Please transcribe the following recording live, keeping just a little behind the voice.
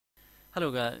Hello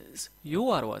guys, you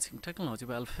are watching Technology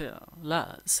Welfare.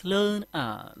 Let's learn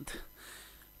and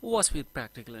watch with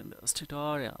practical in this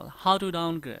tutorial how to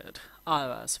downgrade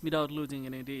iOS without losing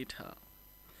any data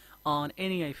on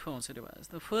any iPhone device.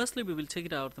 Firstly, we will check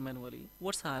it out manually.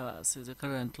 What's iOS is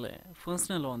currently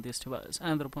functional on this device,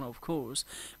 and then of course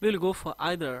we will go for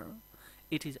either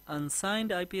it is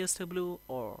unsigned IPSW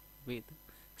or with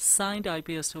signed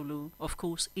IPSW. Of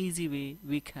course, easy way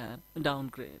we can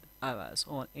downgrade iOS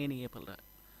on any Apple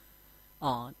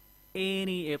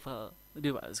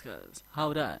device, guys.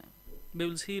 How that we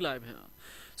will see live here.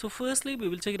 So firstly, we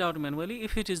will check it out manually.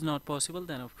 If it is not possible,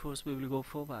 then of course we will go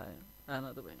for by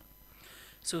another way.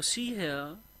 So see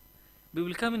here, we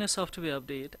will come in a software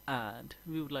update and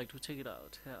we would like to check it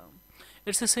out here.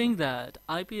 It's saying that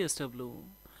IPSW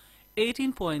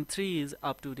 18.3 is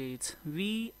up to date.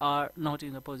 We are not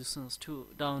in the positions to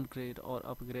downgrade or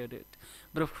upgrade it,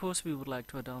 but of course we would like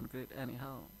to downgrade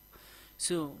anyhow.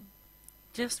 So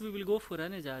just we will go for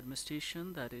an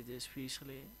administration, that is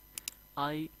especially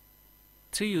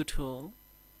i3u tool.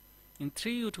 In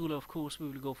 3u tool, of course, we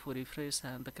will go for refresh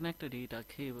and the connected data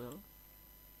cable.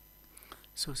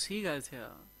 So see guys,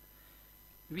 here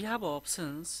we have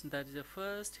options. That is the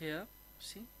first here.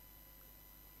 See,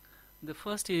 the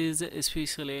first is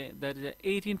especially that is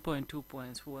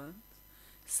 18.2.1.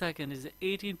 second is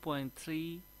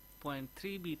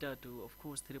 18.3.3 beta 2, of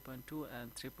course 3.2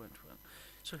 and 3.1.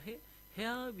 so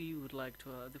here we would like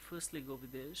to firstly go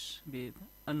with this with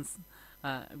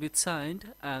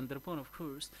signed, and thereupon of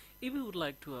course if we would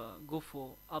like to go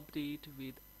for update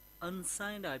with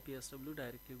unsigned IPSW,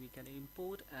 directly we can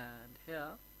import, and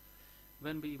here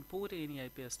when we import any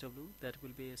IPSW, that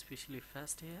will be especially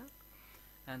fast here.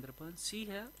 And thereupon see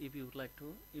here, if you would like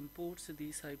to import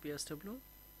this IPSW,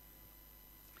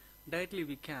 directly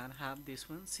we can have this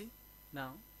one. See,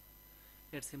 now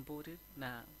it's imported.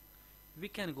 Now we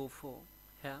can go for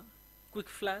here quick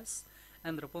flash,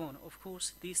 and thereupon of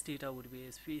course this data would be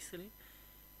especially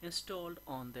installed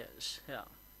on this here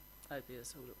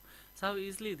IPSW. So how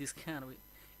easily this can be.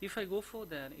 If I go for,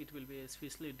 then it will be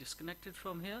especially disconnected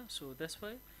from here, so that's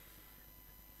why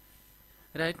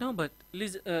right now. But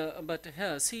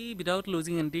here see, without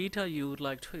losing any data, you would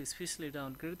like to especially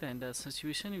downgrade, then in that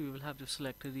situation you will have to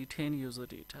select retain user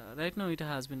data. Right now it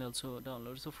has been also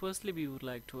downloaded. So firstly we would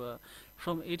like to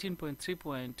from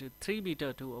 18.3.3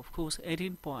 beta to of course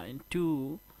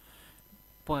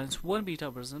 18.2.1 beta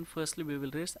version. Firstly we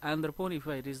will reach, and thereupon if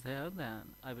I reach there,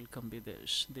 then I will come with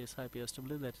this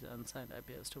IPSW, that is unsigned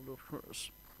IPSW of course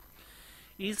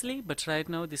easily. But right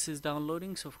now this is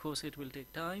downloading, so of course it will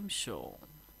take time. So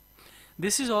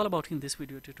this is all about in this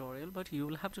video tutorial, but you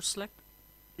will have to select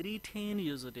retain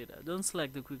user data. Don't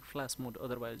select the quick flash mode,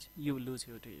 otherwise you will lose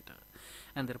your data.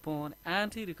 And thereupon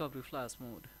anti-recovery flash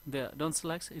mode, there don't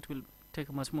select, it will take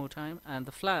much more time. And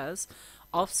the flash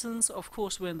options, of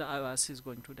course, when the iOS is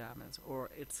going to damage or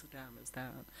it's damaged,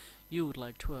 then you would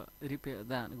like to repair,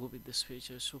 then go with this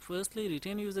feature. So firstly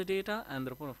retain user data, and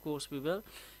thereupon of course we will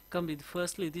come with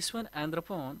firstly this one, and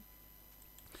thereupon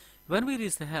when we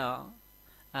reach the here,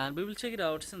 and we will check it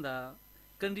out in the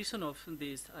condition of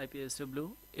this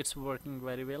IPSW, it's working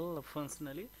very well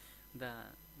functionally,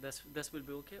 then this will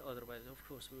be okay. Otherwise of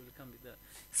course we will come with the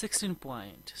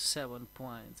 16.7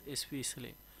 points,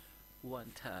 especially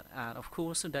 110, and of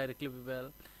course directly we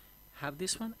will have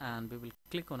this one, and we will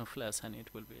click on a flash and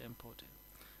it will be imported.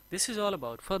 This is all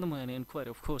about. Furthermore, any inquiry,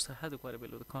 of course, I have the query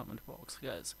below the comment box,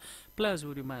 guys. Please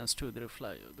would remind to the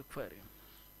reply of the query.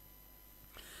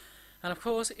 And of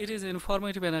course, it is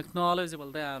informative and acknowledgeable.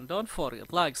 Then don't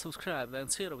forget, like, subscribe, and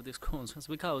share with these content,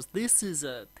 because this is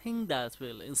a thing that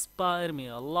will inspire me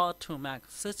a lot to make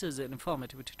such as an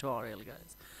informative tutorial,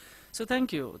 guys. So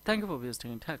thank you for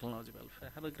visiting Technology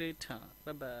Welfare. Have a great time.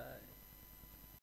 Bye bye.